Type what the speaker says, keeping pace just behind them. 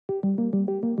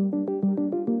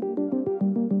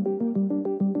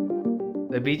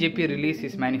The BJP released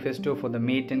its manifesto for the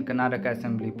May 10 Karnataka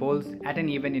Assembly polls at an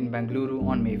event in Bengaluru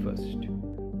on May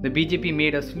 1st. The BJP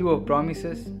made a slew of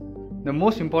promises, the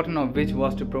most important of which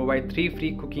was to provide 3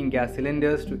 free cooking gas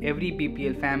cylinders to every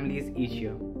BPL families each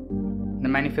year. The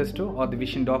manifesto or the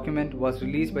vision document was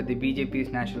released by the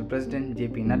BJP's National President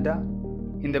JP Nadda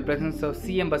in the presence of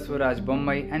CM Basavaraj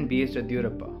Bommai and B.S.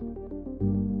 Yediyurappa.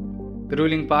 The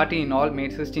ruling party in all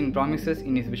made 16 promises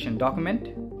in its vision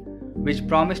document, which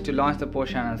promised to launch the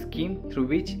Poshana scheme, through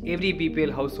which every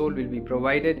BPL household will be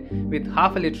provided with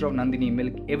half a litre of Nandini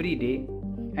milk every day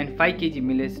and 5 kg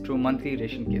millets through monthly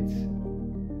ration kits.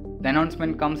 The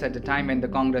announcement comes at a time when the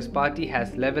Congress party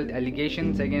has levelled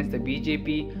allegations against the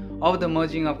BJP of the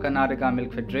merging of Karnataka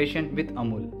Milk Federation with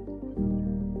Amul.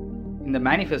 In the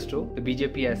manifesto, the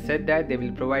BJP has said that they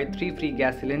will provide 3 free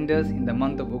gas cylinders in the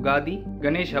month of Ugadi,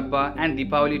 Ganesh Habba and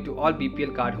Deepavali to all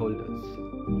BPL card holders.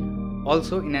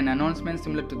 Also, in an announcement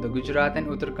similar to the Gujarat and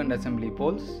Uttarakhand Assembly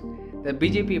polls, the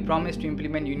BJP promised to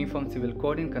implement Uniform Civil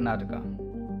Code in Karnataka.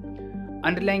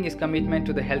 Underlying its commitment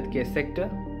to the healthcare sector,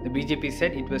 the BJP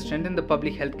said it will strengthen the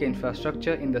public healthcare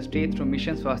infrastructure in the state through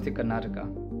Mission Swastika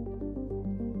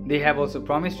Karnataka. They have also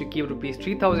promised to give Rs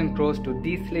 3,000 crores to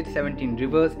desalate 17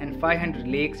 rivers and 500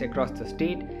 lakes across the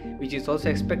state, which is also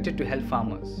expected to help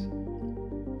farmers.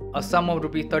 A sum of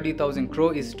Rs 30,000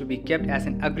 crore is to be kept as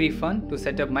an agri fund to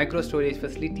set up micro-storage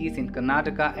facilities in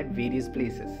Karnataka at various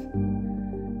places.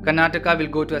 Karnataka will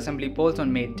go to assembly polls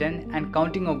on May 10 and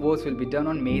counting of votes will be done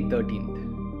on May 13th.